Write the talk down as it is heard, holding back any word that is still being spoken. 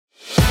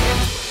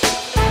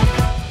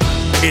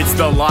It's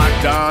the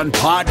Locked On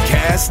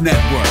Podcast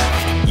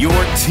Network, your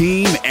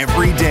team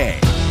every day.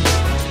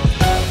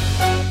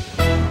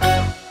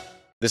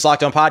 This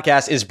Locked On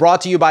Podcast is brought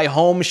to you by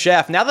Home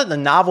Chef. Now that the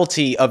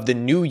novelty of the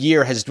new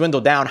year has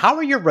dwindled down, how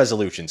are your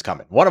resolutions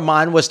coming? One of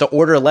mine was to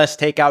order less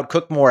takeout,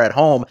 cook more at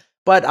home,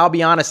 but I'll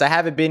be honest, I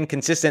haven't been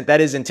consistent. That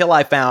is until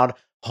I found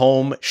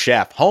Home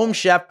Chef. Home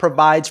Chef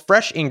provides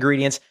fresh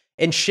ingredients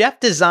and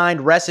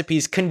chef-designed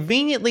recipes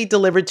conveniently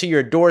delivered to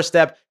your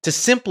doorstep to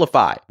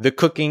simplify the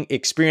cooking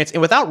experience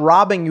and without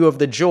robbing you of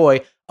the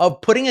joy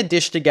of putting a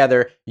dish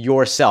together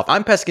yourself.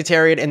 I'm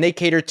pescatarian and they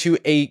cater to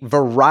a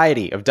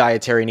variety of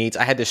dietary needs.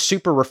 I had this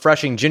super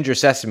refreshing ginger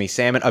sesame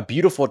salmon, a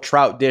beautiful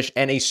trout dish,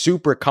 and a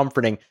super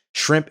comforting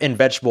shrimp and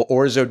vegetable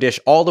orzo dish,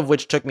 all of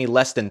which took me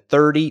less than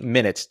 30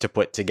 minutes to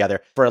put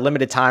together. For a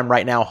limited time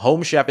right now,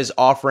 Home Chef is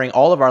offering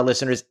all of our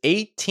listeners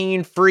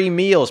 18 free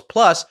meals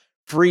plus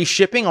free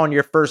shipping on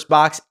your first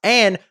box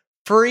and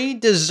free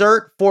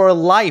dessert for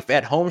life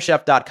at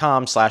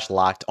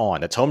homechef.com/lockedon.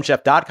 That's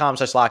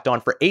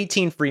homechef.com/lockedon for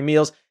 18 free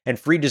meals and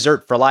free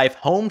dessert for life.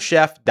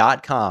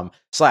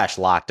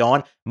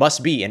 Homechef.com/lockedon.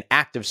 Must be an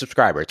active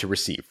subscriber to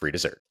receive free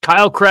dessert.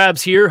 Kyle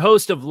Krabs here,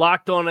 host of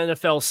Locked On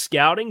NFL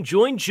Scouting.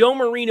 Join Joe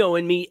Marino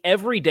and me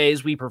every day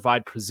as we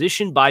provide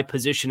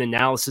position-by-position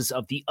analysis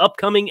of the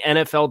upcoming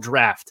NFL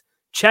Draft.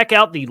 Check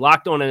out the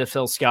Locked On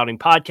NFL Scouting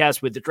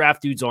podcast with the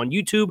Draft Dudes on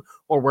YouTube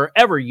or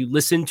wherever you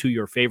listen to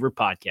your favorite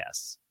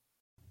podcasts.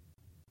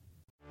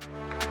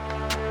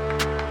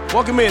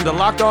 Welcome in to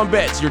Locked On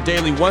Bets, your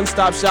daily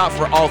one-stop shop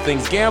for all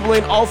things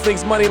gambling, all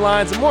things money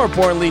lines, and more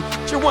importantly,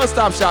 it's your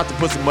one-stop shop to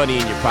put some money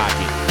in your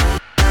pocket.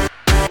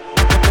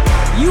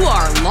 You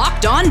are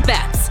Locked On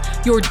Bets,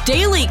 your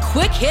daily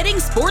quick-hitting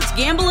sports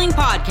gambling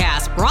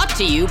podcast brought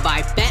to you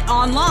by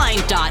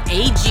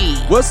betonline.ag.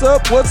 What's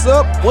up?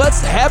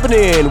 What's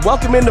happening?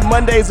 Welcome into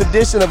Monday's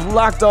edition of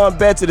Locked On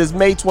Bets. It is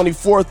May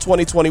 24th,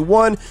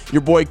 2021.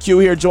 Your boy Q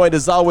here, joined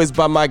as always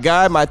by my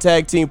guy, my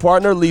tag team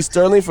partner, Lee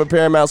Sterling from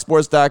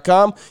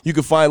ParamountSports.com. You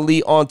can find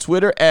Lee on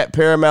Twitter at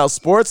Paramount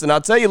Sports. And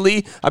I'll tell you,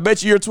 Lee, I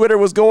bet you your Twitter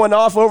was going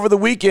off over the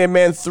weekend,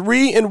 man.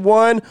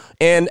 3-1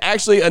 and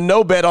actually a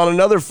no bet on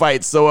another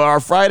fight. So our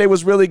Friday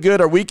was really good.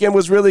 Our weekend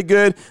was really good.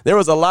 There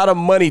was a lot of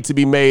money to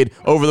be made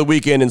over the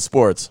weekend in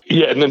sports.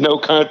 Yeah, and the no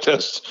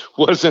contest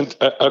wasn't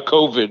a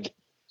COVID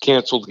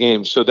canceled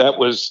game, so that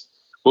was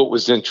what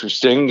was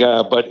interesting.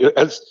 But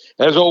as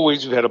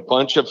always, we had a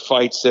bunch of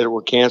fights that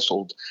were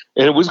canceled,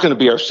 and it was going to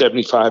be our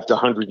 75 to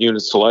 100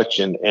 unit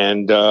selection,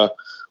 and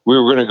we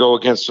were going to go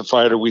against a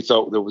fighter we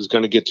thought that was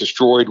going to get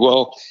destroyed.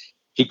 Well,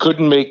 he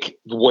couldn't make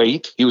the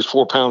weight; he was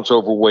 4 pounds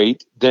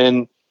overweight.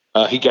 Then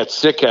he got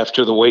sick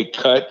after the weight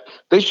cut.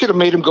 They should have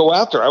made him go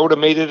out there. I would have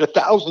made it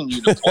 1,000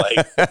 unit play.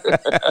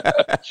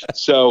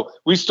 So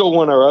we still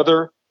won our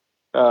other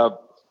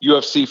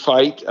UFC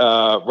fight.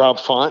 Rob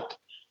Font,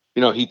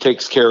 he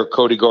takes care of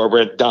Cody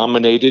Garbrandt,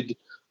 dominated.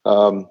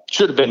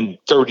 Should have been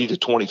 30 to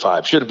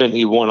 25. Should have been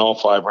he won all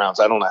 5 rounds.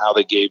 I don't know how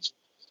they gave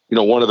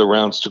one of the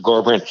rounds to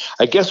Garbrandt.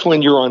 I guess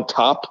when you're on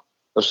top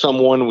of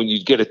someone, when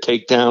you get a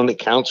takedown, it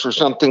counts for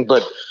something.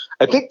 But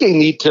I think they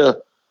need to,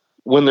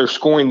 when they're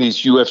scoring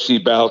these UFC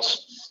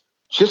bouts,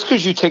 just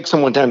because you take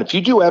someone down, if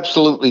you do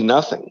absolutely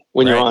nothing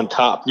when you're on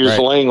top, you're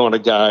just laying on a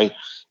guy.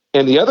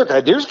 And the other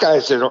guy, there's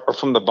guys that are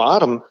from the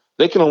bottom.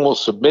 They can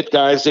almost submit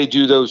guys. They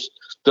do those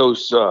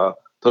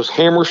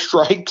hammer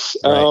strikes.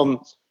 Right.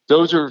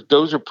 Those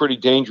are pretty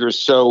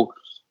dangerous. So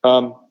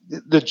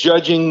the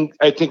judging,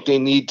 I think they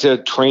need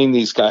to train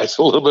these guys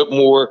a little bit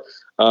more.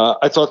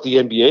 I thought the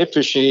NBA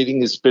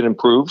officiating has been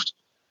improved.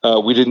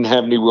 We didn't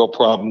have any real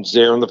problems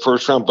there in the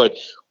first round, but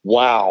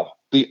wow,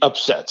 the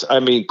upsets. I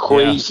mean,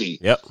 crazy.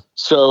 Yeah. Yep.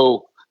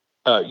 So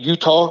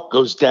Utah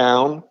goes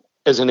down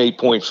as an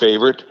 8-point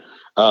favorite.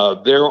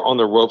 They're on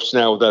the ropes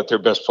now without their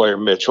best player,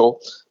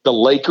 Mitchell. The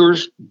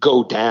Lakers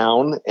go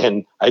down.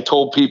 And I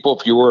told people,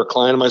 if you were a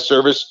client of my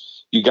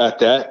service, you got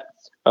that.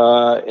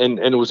 And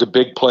it was a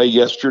big play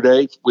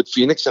yesterday with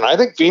Phoenix. And I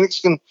think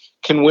Phoenix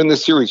can win the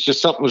series.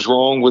 Just something was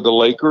wrong with the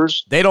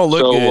Lakers. They don't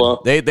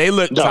look good. They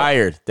look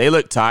tired. They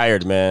look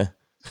tired, man.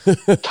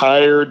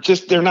 Tired.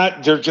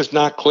 They're just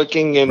not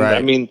clicking. And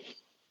I mean,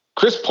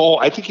 Chris Paul,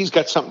 I think he's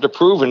got something to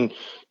prove. And,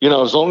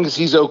 as long as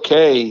he's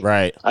okay,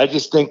 I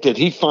just think that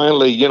he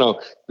finally,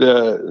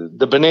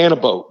 the banana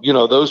boat,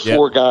 those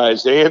 4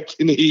 guys,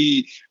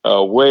 Anthony,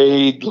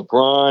 Wade,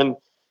 LeBron,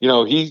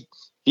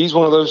 he's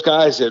one of those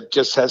guys that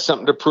just has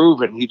something to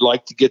prove, and he'd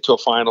like to get to a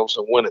finals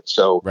and win it.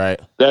 So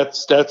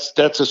that's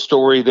a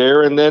story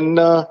there. And then,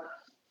 I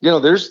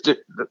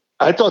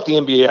thought the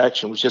NBA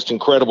action was just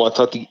incredible. I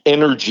thought the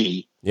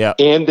energy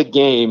and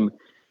the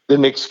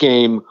Knicks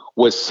game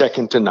was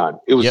second to none.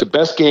 It was the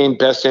best game,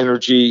 best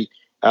energy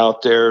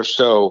out there.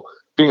 So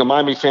being a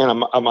Miami fan,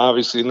 I'm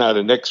obviously not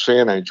a Knicks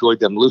fan. I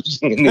enjoyed them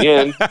losing in the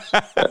end.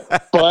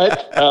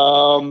 But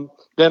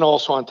then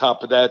also on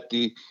top of that,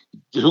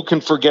 who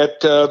can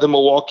forget the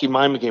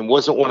Milwaukee-Miami game?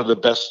 Wasn't one of the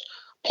best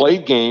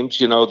played games.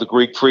 The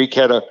Greek Freak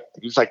he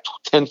was like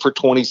 10 for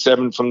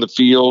 27 from the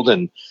field,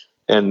 and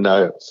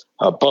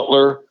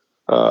Butler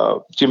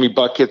Jimmy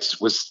Buckets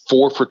was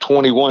 4 for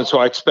 21. So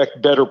I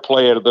expect better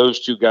play out of those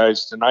two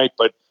guys tonight,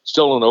 but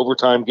still an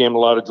overtime game, a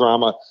lot of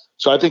drama.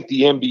 So I think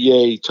the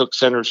NBA took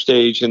center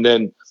stage, and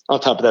then on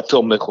top of that,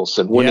 Phil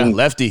Mickelson winning,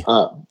 lefty.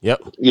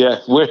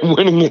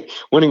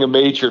 Winning a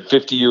major at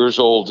 50 years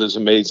old is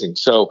amazing.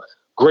 So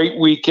great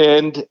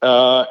weekend,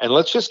 and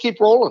let's just keep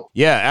rolling.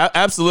 Yeah,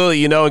 absolutely.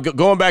 You know,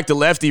 going back to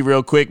lefty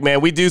real quick,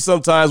 man, we do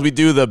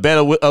the bet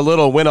a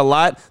little, win a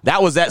lot.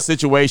 That was that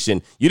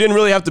situation. You didn't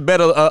really have to bet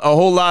a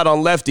whole lot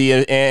on lefty,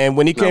 and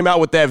when he came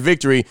out with that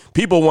victory,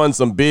 people won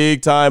some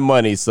big time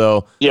money.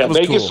 So yeah,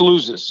 Vegas cool.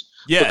 loses.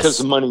 Yes. Because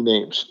of money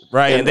names.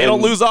 Right, and they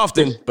don't lose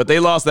often, but they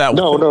lost that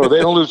one. No, they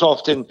don't lose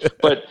often.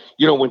 But,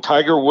 when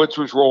Tiger Woods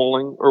was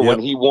rolling or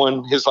when he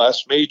won his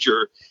last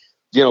major,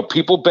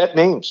 people bet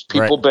names.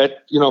 People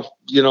bet,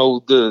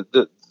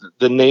 the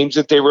names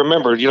that they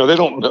remember. They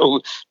don't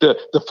know the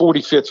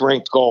 45th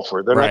ranked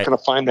golfer. They're not going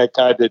to find that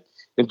guy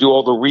and do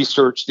all the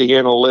research, the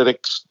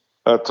analytics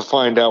to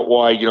find out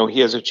why,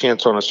 he has a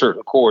chance on a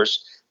certain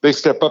course. They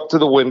step up to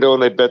the window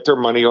and they bet their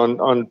money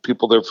on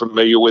people they're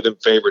familiar with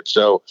and favorite.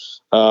 So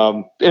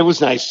it was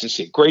nice to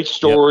see. Great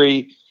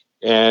story,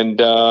 and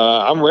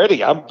I'm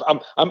ready. And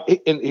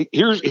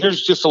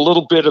here's just a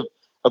little bit of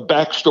a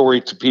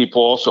backstory to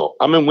people. Also,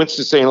 I'm in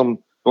Winston-Salem,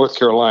 North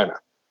Carolina,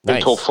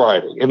 until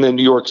Friday, and then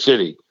New York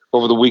City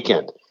over the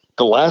weekend.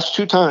 The last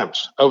 2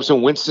 times I was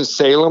in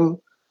Winston-Salem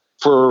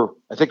for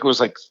I think it was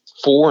like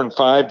 4 and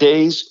 5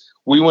 days.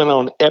 We went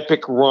on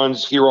epic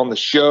runs here on the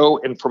show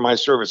and for my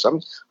service.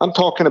 I'm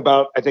talking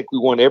about, I think we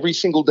won every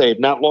single day. I've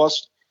not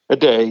lost a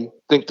day. I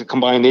think the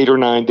combined 8 or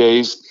 9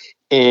 days.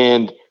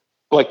 And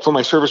like for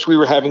my service, we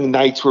were having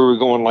nights where we were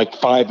going like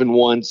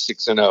 5-1,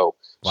 6-0.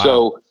 Wow.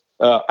 So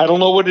I don't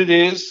know what it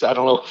is. I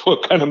don't know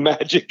what kind of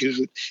magic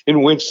is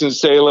in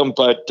Winston-Salem,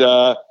 but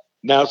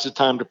now's the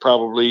time to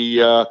probably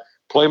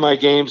play my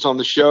games on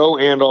the show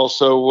and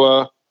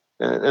also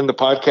and the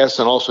podcast,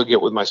 and also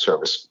get with my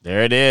service.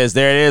 There it is.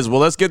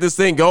 Well, let's get this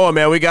thing going,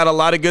 man. We got a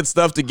lot of good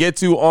stuff to get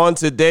to on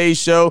today's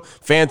show.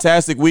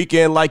 Fantastic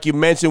weekend. Like you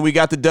mentioned, we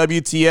got the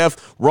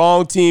WTF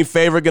wrong team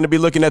favorite, going to be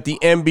looking at the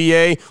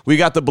NBA. We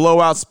got the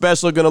blowout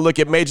special, going to look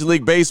at Major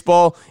League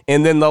Baseball,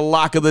 and then the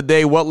lock of the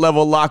day. What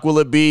level lock will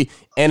it be?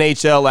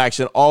 NHL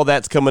action. All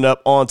that's coming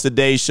up on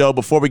today's show.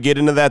 Before we get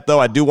into that, though,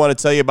 I do want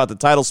to tell you about the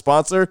title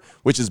sponsor,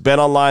 which is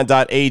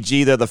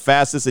betonline.ag. They're the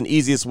fastest and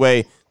easiest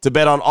way to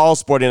bet on all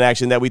sporting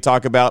action that we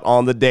talk about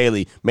on the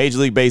daily. Major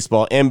League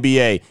Baseball,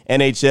 NBA,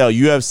 NHL,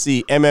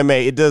 UFC,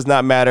 MMA, it does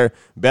not matter.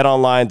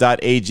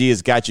 BetOnline.ag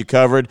has got you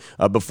covered.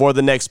 Before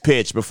the next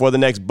pitch, before the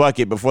next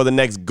bucket, before the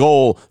next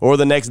goal, or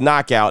the next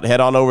knockout, head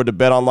on over to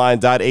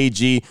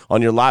BetOnline.ag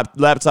on your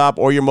laptop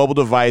or your mobile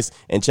device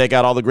and check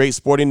out all the great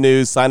sporting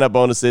news, sign-up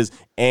bonuses,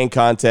 and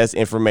contest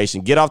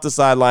information. Get off the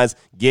sidelines,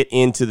 get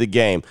into the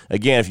game.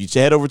 Again, if you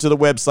head over to the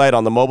website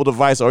on the mobile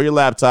device or your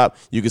laptop,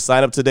 you can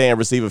sign up today and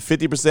receive a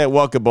 50%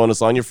 welcome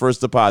bonus on your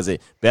first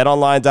deposit.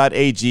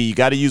 BetOnline.ag. You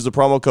got to use the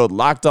promo code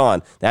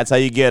LOCKEDON. That's how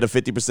you get a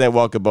 50%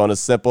 welcome bonus.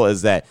 Simple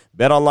as that.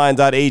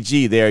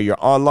 BetOnline.ag. They are your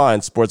online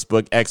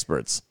sportsbook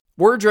experts.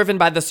 We're driven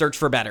by the search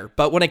for better,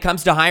 but when it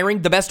comes to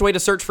hiring, the best way to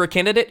search for a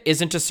candidate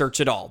isn't to search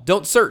at all.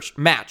 Don't search,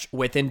 match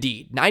with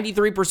Indeed.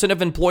 93%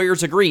 of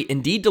employers agree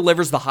Indeed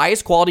delivers the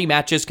highest quality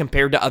matches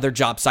compared to other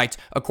job sites,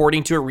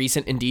 according to a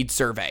recent Indeed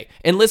survey.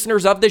 And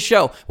listeners of this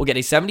show will get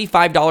a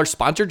 $75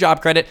 sponsored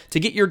job credit to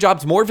get your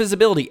jobs more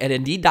visibility at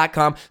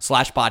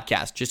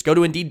Indeed.com/podcast. Just go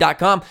to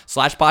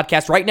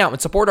Indeed.com/podcast right now and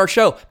support our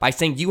show by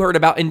saying you heard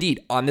about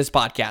Indeed on this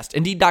podcast.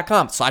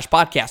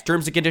 Indeed.com/podcast.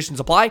 Terms and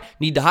conditions apply.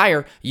 Need to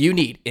hire? You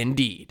need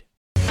Indeed.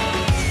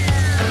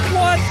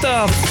 What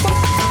the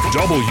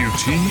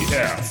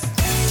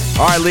WTF.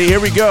 All right, Lee, here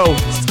we go.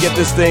 Let's get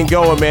this thing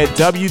going, man.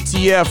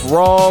 WTF,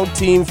 wrong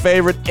team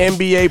favorite,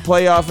 NBA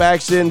playoff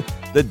action.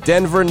 The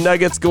Denver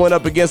Nuggets going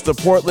up against the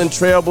Portland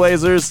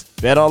Trailblazers.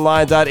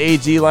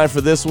 BetOnline.ag line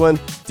for this one.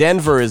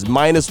 Denver is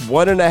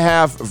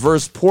 -1.5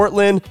 versus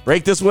Portland.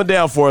 Break this one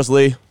down for us,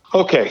 Lee.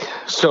 Okay,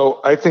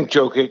 so I think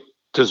Jokic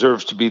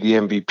deserves to be the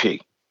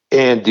MVP.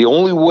 And the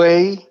only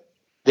way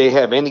they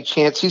have any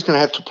chance, he's going to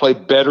have to play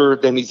better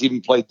than he's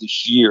even played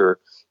this year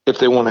if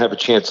they want to have a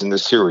chance in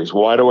this series.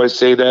 Why do I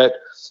say that?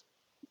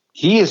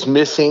 He is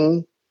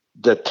missing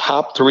the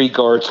top 3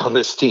 guards on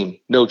this team.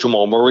 No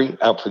Jamal Murray,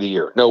 out for the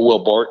year. No Will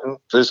Barton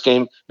for this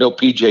game. No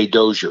PJ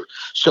Dozier.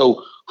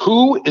 So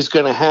who is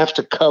going to have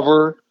to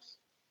cover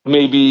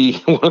maybe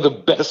one of the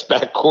best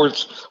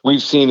backcourts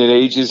we've seen in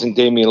ages in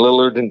Damian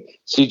Lillard and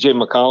CJ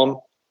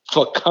McCollum?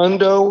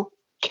 Facundo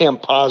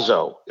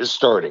Campazzo is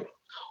starting.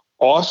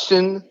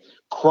 Austin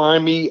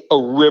Crimey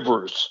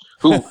Rivers,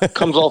 who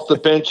comes off the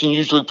bench and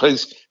usually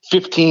plays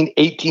 15,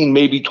 18,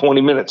 maybe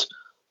 20 minutes.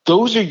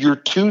 Those are your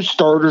 2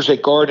 starters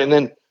at guard. And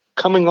then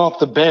coming off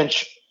the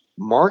bench,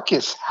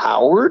 Marcus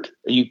Howard?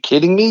 Are you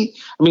kidding me?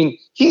 I mean,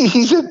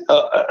 he's a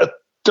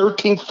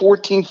 13th,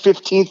 14th,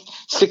 15th,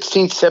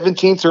 16th,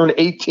 17th, or an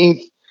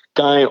 18th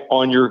guy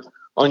on your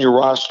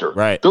roster.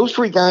 Right. Those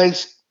 3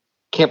 guys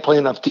can't play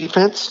enough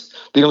defense.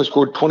 They only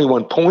scored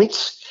 21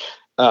 points.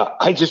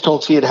 I just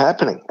don't see it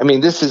happening. I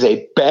mean, this is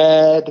a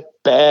bad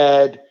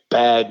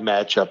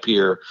matchup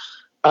here.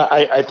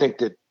 I think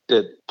that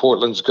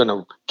Portland's going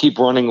to keep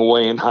running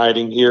away and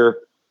hiding here.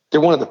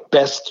 They're one of the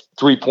best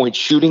three-point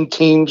shooting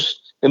teams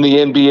in the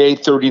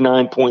NBA,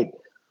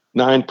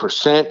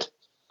 39.9%.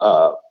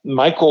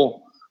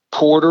 Michael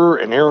Porter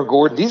and Aaron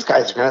Gordon, these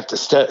guys are going to have to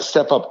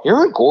step up.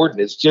 Aaron Gordon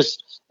is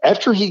just,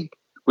 after he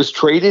was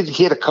traded,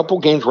 he had a couple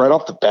games right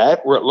off the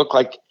bat where it looked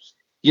like,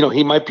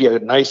 he might be a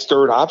nice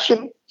third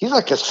option. He's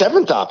like a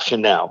seventh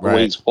option now, the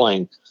way he's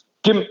playing.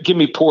 Give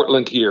me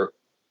Portland here.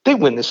 They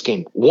win this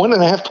game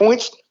 1.5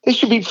 points. They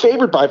should be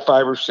favored by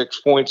 5 or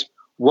 6 points.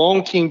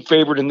 Wrong team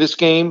favored in this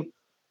game.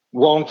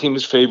 Wrong team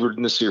is favored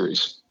in the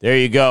series. There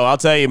you go. I'll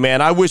tell you,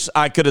 man, I wish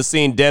I could have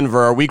seen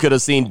Denver, or we could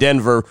have seen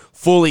Denver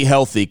fully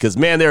healthy, because,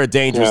 man, they're a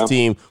dangerous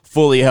team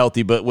fully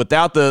healthy. But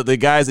without the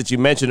guys that you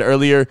mentioned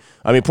earlier,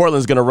 I mean,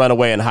 Portland's going to run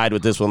away and hide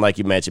with this one, like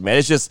you mentioned, man.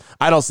 It's just,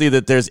 I don't see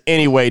that there's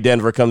any way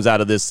Denver comes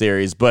out of this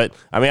series. But,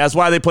 I mean, that's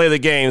why they play the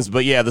games.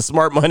 But, yeah, the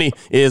smart money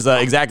is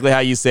exactly how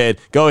you said.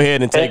 Go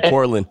ahead and take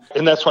Portland.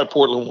 And that's why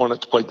Portland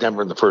wanted to play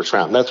Denver in the first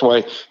round. That's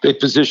why they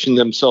positioned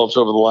themselves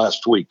over the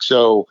last week.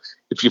 So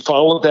if you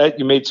followed that,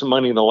 you made some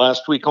money in the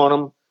last week on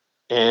them,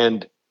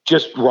 and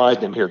just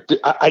ride them here.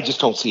 I just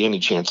don't see any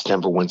chance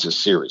Denver wins this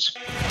series.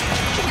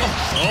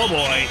 Oh,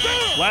 boy.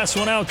 Last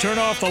one out. Turn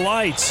off the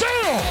lights.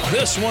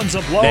 This one's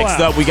a blowout.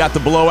 Next up, we got the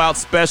blowout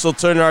special,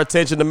 turning our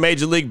attention to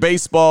Major League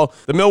Baseball.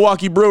 The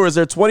Milwaukee Brewers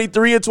are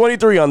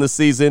 23-23 on the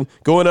season,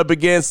 going up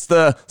against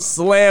the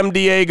Slam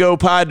Diego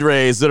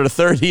Padres that are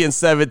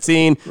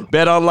 30-17.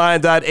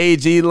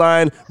 BetOnline.ag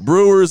line,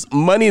 Brewers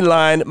money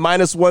line,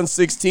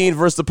 -116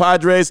 versus the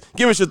Padres.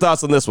 Give us your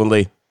thoughts on this one,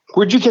 Lee.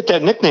 Where'd you get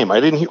that nickname?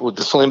 I didn't hear with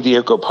the Slam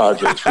Diego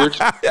Padres. I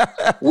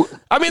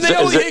mean, they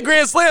only hit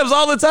grand slams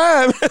all the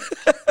time.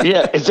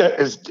 Yeah,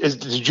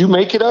 did you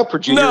make it up, or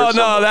did you hear it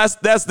somewhere?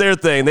 That's their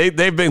thing. They've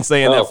been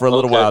saying that for a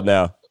little while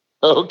now.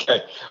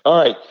 Okay,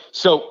 all right.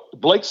 So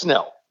Blake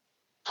Snell,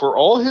 for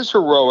all his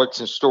heroics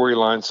and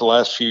storylines the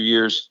last few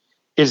years,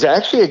 is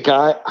actually a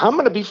guy I'm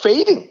going to be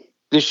fading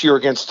this year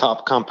against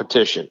top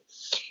competition.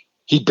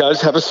 He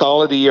does have a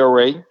solid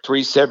ERA,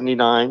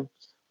 3.79,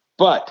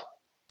 but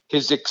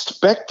his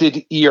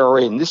expected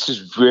ERA, and this is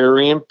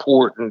very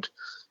important.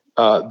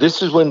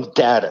 This is when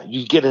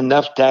you get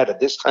enough data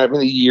this time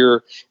of the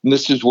year, and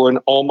this is when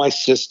all my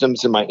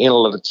systems and my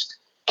analytics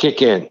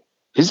kick in.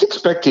 His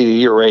expected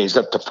ERA is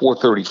up to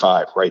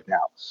 4.35 right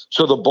now.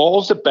 So the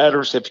balls that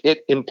batters have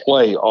hit in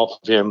play off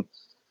of him,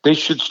 they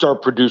should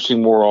start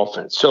producing more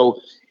offense. So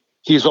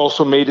he's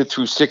also made it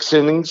through 6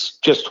 innings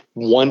just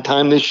one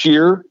time this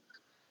year.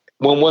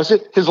 When was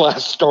it? His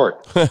last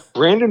start.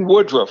 Brandon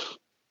Woodruff,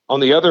 on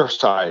the other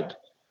side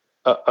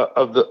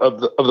of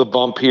the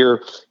bump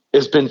here,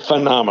 has been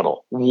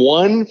phenomenal.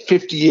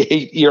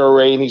 1.58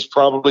 ERA, and he's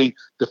probably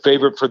the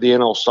favorite for the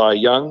NL Cy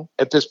Young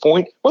at this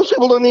point. Most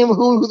people don't even know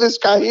who this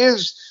guy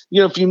is.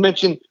 If you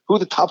mention who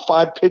the top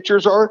 5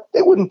 pitchers are,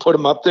 they wouldn't put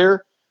him up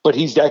there, but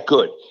he's that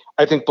good.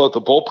 I think both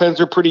the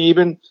bullpens are pretty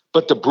even,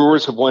 but the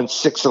Brewers have won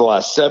 6 of the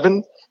last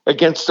 7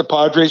 against the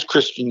Padres.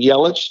 Christian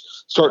Yelich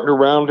starting to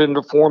round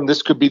into form.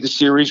 This could be the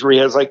series where he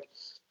has like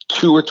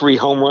 2 or 3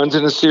 home runs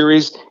in a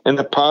series, and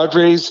the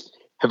Padres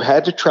have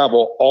had to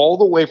travel all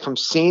the way from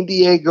San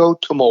Diego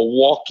to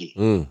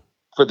Milwaukee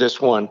for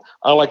this one.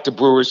 I like the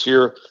Brewers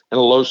here in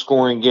a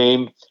low-scoring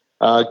game.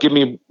 Give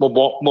me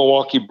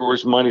Milwaukee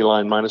Brewers money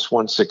line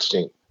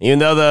 -116. Even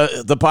though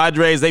the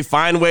Padres, they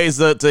find ways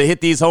to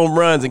hit these home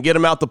runs and get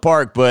them out the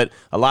park, but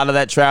a lot of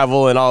that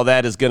travel and all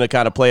that is going to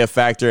kind of play a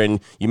factor, and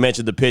you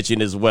mentioned the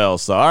pitching as well.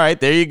 So, all right,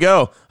 there you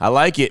go. I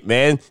like it,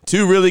 man.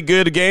 2 really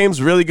good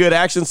games, really good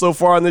action so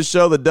far on this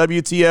show, the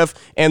WTF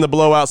and the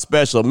blowout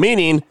special,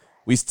 meaning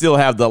we still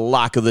have the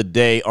lock of the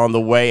day on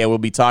the way, and we'll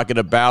be talking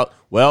about,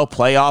 well,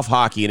 playoff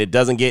hockey, and it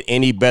doesn't get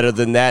any better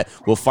than that.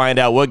 We'll find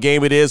out what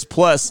game it is,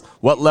 plus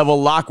what level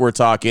lock we're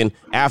talking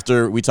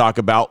after we talk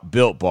about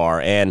Built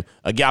Bar. And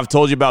again, I've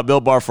told you about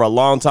Built Bar for a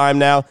long time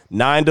now.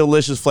 9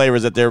 delicious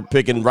flavors that they're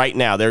picking right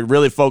now. They're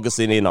really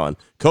focusing in on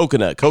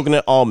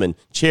coconut almond,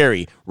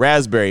 cherry,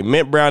 raspberry,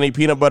 mint brownie,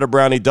 peanut butter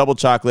brownie, double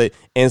chocolate,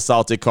 and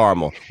salted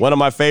caramel. One of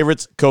my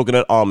favorites,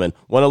 coconut almond.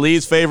 One of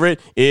Lee's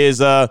favorite is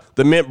the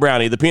mint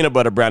brownie, the peanut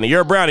butter brownie.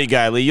 You're a brownie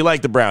guy, Lee. You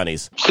like the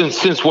brownies.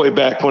 Since way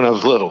back when I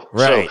was little.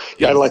 Right. So,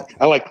 yeah,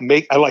 I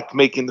like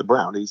making the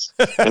brownies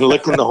and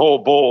licking the whole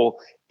bowl.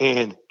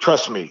 And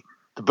trust me,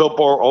 the Built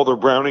Bar, all their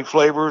brownie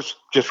flavors,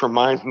 just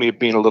reminds me of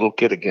being a little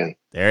kid again.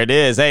 There it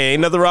is. Hey,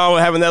 ain't nothing wrong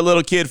with having that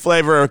little kid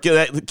flavor or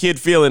that kid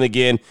feeling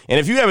again. And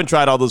if you haven't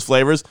tried all those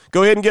flavors,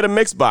 go ahead and get a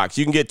mix box.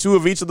 You can get 2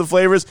 of each of the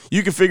flavors.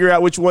 You can figure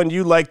out which one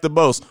you like the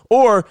most.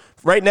 Or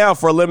right now,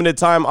 for a limited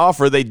time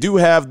offer, they do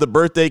have the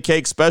birthday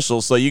cake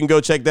special. So you can go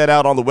check that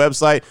out on the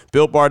website,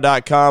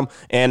 BuiltBar.com,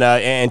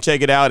 and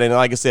check it out. And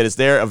like I said, it's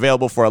there,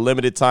 available for a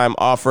limited time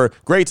offer.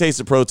 Great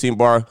tasting protein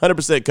bar,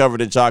 100% covered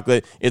in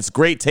chocolate. It's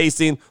great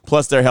tasting,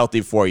 plus they're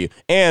healthy for you.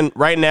 And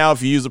right now,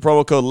 if you use the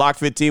promo code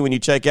LOCK15 when you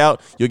check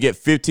out, you'll get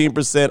get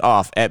 15%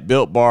 off at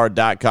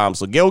BuiltBar.com.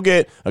 So go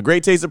get a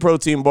great taste of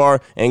protein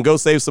bar and go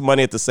save some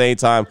money at the same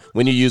time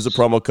when you use the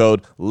promo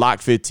code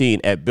LOCK15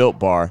 at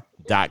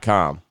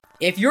BuiltBar.com.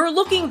 If you're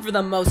looking for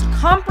the most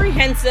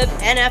comprehensive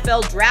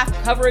NFL draft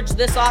coverage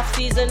this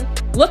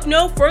offseason, look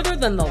no further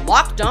than the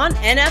Locked On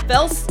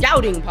NFL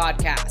Scouting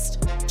Podcast.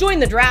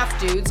 Join the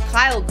draft dudes,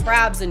 Kyle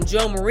Krabs and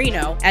Joe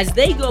Marino, as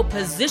they go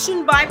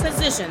position by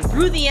position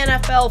through the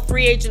NFL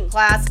free agent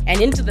class and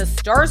into the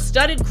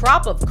star-studded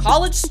crop of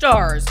college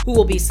stars who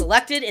will be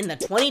selected in the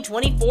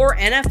 2024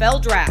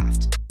 NFL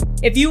Draft.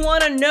 If you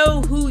want to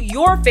know who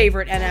your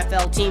favorite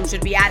NFL team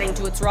should be adding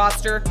to its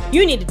roster,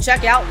 you need to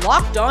check out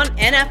Locked On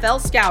NFL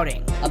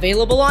Scouting,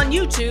 available on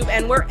YouTube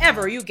and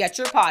wherever you get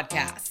your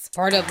podcasts.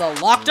 Part of the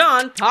Locked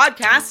On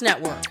Podcast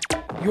Network,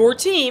 your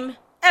team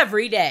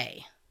every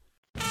day.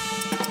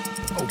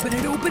 Open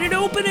it, open it,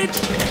 open it.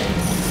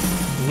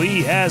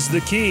 Lee has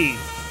the key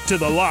to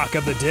the lock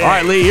of the day. All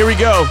right, Lee, here we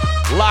go.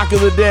 Lock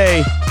of the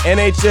day,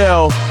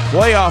 NHL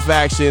playoff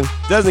action.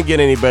 Doesn't get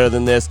any better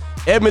than this.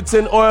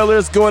 Edmonton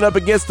Oilers going up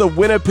against the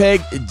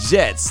Winnipeg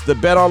Jets. The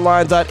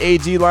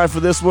betonline.ag line for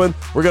this one,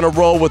 we're going to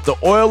roll with the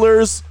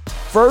Oilers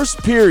first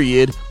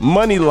period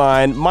money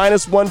line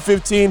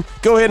 -115.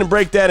 Go ahead and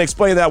break that and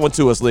explain that one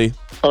to us, Lee.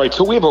 All right,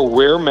 so we have a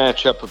rare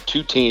matchup of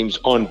two teams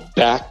on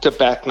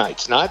back-to-back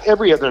nights. Not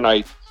every other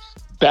night,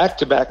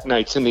 back-to-back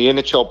nights in the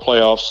NHL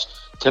playoffs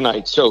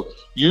tonight. So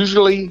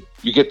usually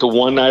you get the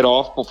one night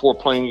off before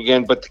playing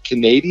again, but the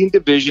Canadian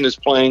division is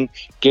playing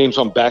games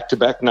on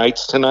back-to-back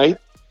nights tonight.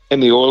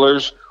 And the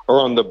Oilers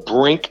are on the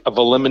brink of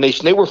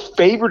elimination. They were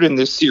favored in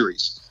this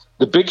series.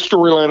 The big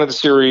storyline of the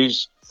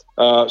series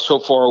so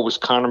far was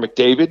Connor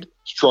McDavid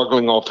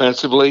struggling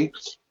offensively,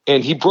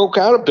 and he broke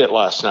out a bit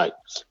last night.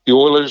 The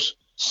Oilers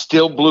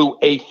still blew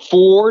a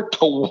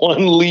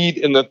 4-1 lead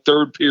in the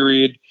third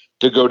period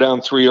to go down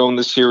 3-0 in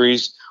the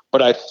series,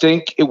 but I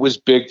think it was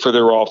big for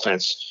their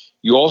offense.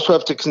 You also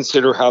have to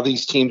consider how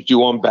these teams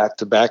do on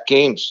back-to-back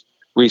games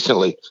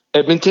recently.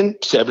 Edmonton,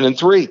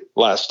 7-3,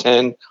 last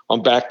 10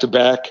 on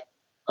back-to-back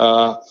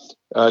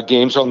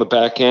games on the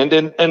back end.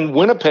 And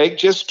Winnipeg,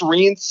 just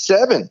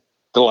 3-7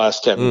 the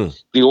last 10.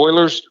 The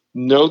Oilers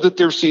know that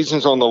their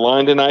season's on the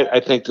line tonight.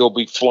 I think they'll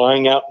be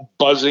flying out,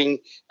 buzzing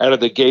out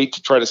of the gate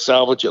to try to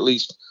salvage at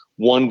least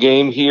one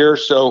game here.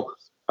 So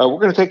we're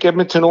going to take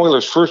Edmonton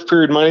Oilers first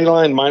period money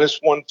line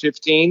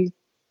 -115,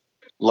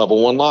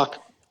 level 1 lock.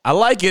 I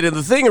like it, and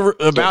the thing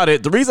about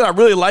it, the reason I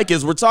really like it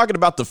is we're talking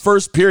about the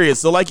first period.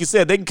 So like you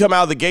said, they can come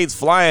out of the gates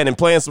flying and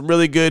playing some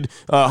really good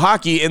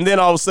hockey, and then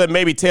all of a sudden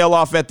maybe tail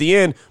off at the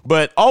end.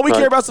 But all we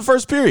care about is the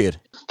first period.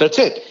 That's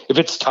it. If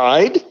it's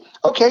tied,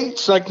 okay,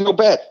 it's like no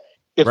bet.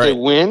 If they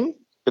win,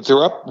 if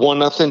they're up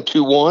 1-0,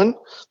 2-1,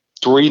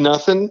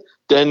 3-0,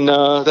 then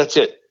that's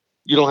it.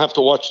 You don't have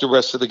to watch the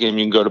rest of the game.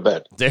 You can go to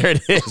bed. There it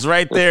is,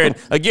 right there. And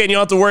again, you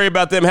don't have to worry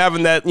about them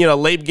having that,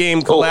 late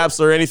game collapse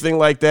or anything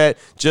like that.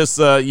 Just,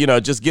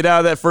 just get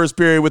out of that first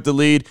period with the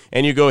lead,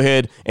 and you go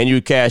ahead and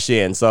you cash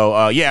in.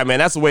 So, yeah, man,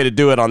 that's the way to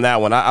do it on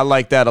that one. I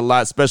like that a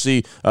lot,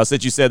 especially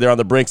since you said they're on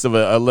the brinks of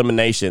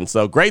elimination.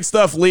 So great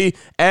stuff, Lee.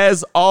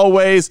 As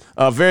always,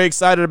 very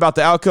excited about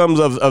the outcomes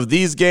of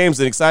these games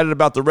and excited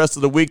about the rest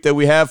of the week that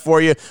we have for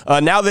you.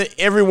 Now that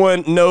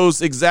everyone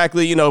knows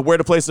exactly, where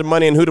to place their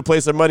money and who to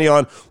place their money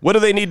on, what do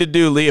they need to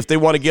do, Lee, if they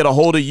want to get a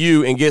hold of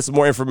you and get some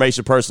more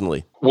information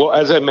personally? Well,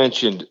 as I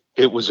mentioned,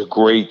 it was a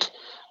great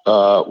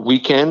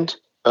weekend.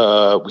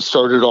 We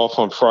started off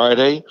on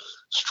Friday,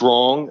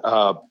 strong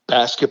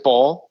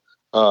basketball,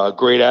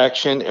 great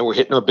action, and we're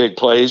hitting our big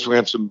plays. We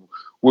have some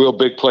real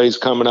big plays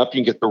coming up. You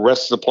can get the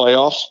rest of the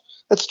playoffs.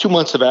 That's 2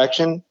 months of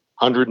action,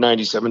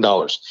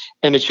 $197.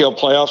 NHL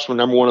playoffs, we're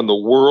number one in the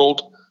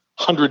world,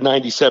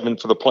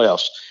 $197 for the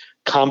playoffs.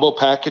 Combo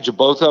package of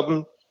both of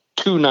them,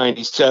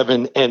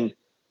 $297. And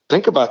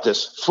think about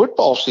this,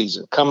 football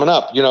season coming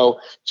up.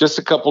 Just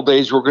a couple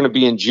days, we're going to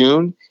be in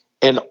June,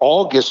 and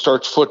August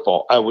starts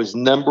football. I was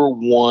number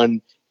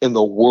one in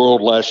the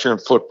world last year in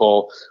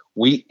football.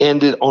 We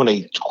ended on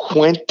a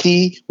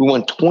 20. We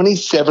won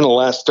 27 of the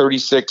last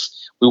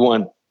 36. We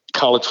won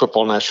college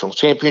football national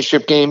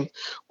championship game.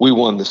 We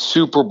won the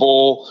Super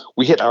Bowl.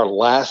 We hit our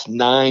last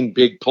 9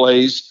 big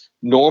plays.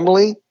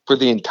 Normally, for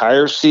the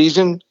entire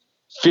season,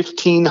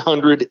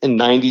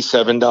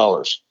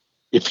 $1,597.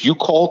 If you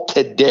call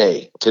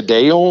today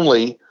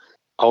only,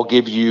 I'll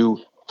give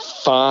you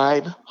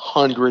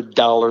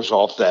 $500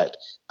 off that.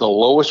 The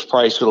lowest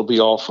price it'll be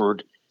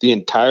offered the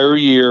entire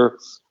year,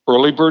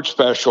 early bird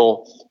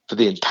special for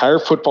the entire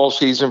football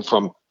season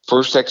from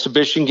first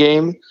exhibition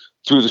game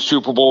through the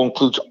Super Bowl,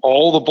 includes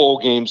all the bowl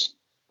games,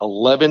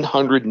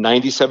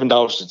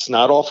 $1,197. It's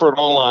not offered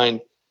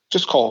online.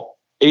 Just call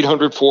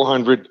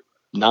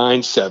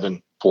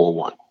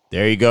 800-400-9741.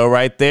 There you go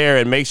right there.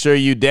 And make sure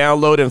you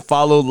download and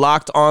follow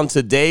Locked On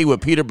Today with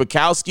Peter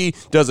Bukowski.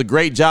 Does a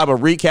great job of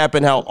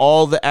recapping how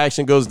all the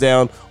action goes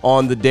down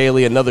on the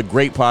daily. Another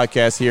great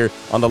podcast here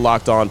on the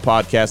Locked On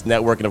Podcast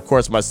Network. And, of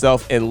course,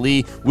 myself and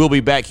Lee will be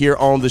back here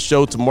on the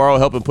show tomorrow,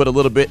 helping put a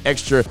little bit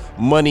extra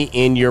money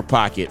in your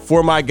pocket.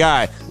 For my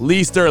guy,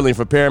 Lee Sterling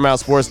from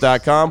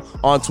ParamountSports.com,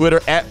 on Twitter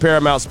at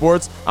Paramount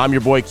Sports, I'm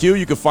your boy Q.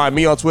 You can find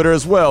me on Twitter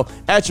as well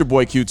at your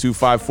boy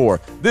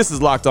Q254. This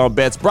is Locked On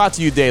Bets, brought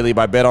to you daily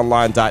by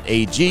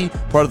BetOnline.ag,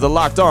 part of the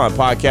Locked On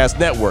Podcast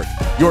Network,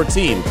 your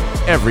team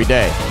every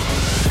day.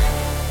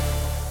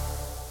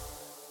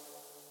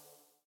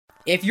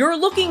 If you're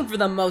looking for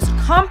the most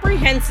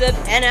comprehensive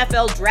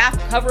NFL draft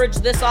coverage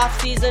this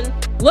offseason,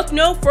 look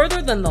no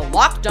further than the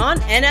Locked On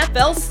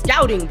NFL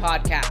Scouting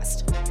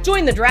Podcast.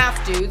 Join the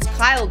draft dudes,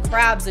 Kyle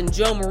Krabs and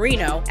Joe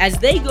Marino, as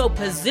they go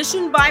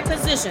position by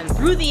position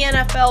through the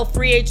NFL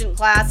free agent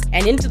class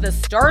and into the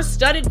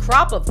star-studded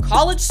crop of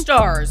college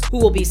stars who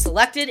will be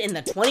selected in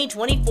the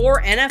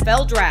 2024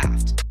 NFL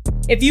Draft.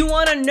 If you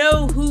want to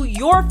know who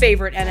your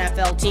favorite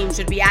NFL team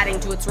should be adding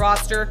to its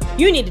roster,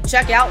 you need to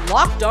check out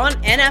Locked On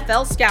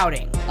NFL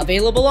Scouting,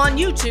 available on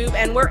YouTube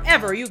and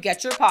wherever you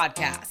get your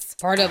podcasts.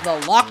 Part of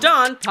the Locked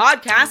On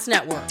Podcast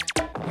Network,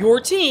 your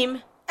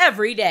team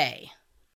every day.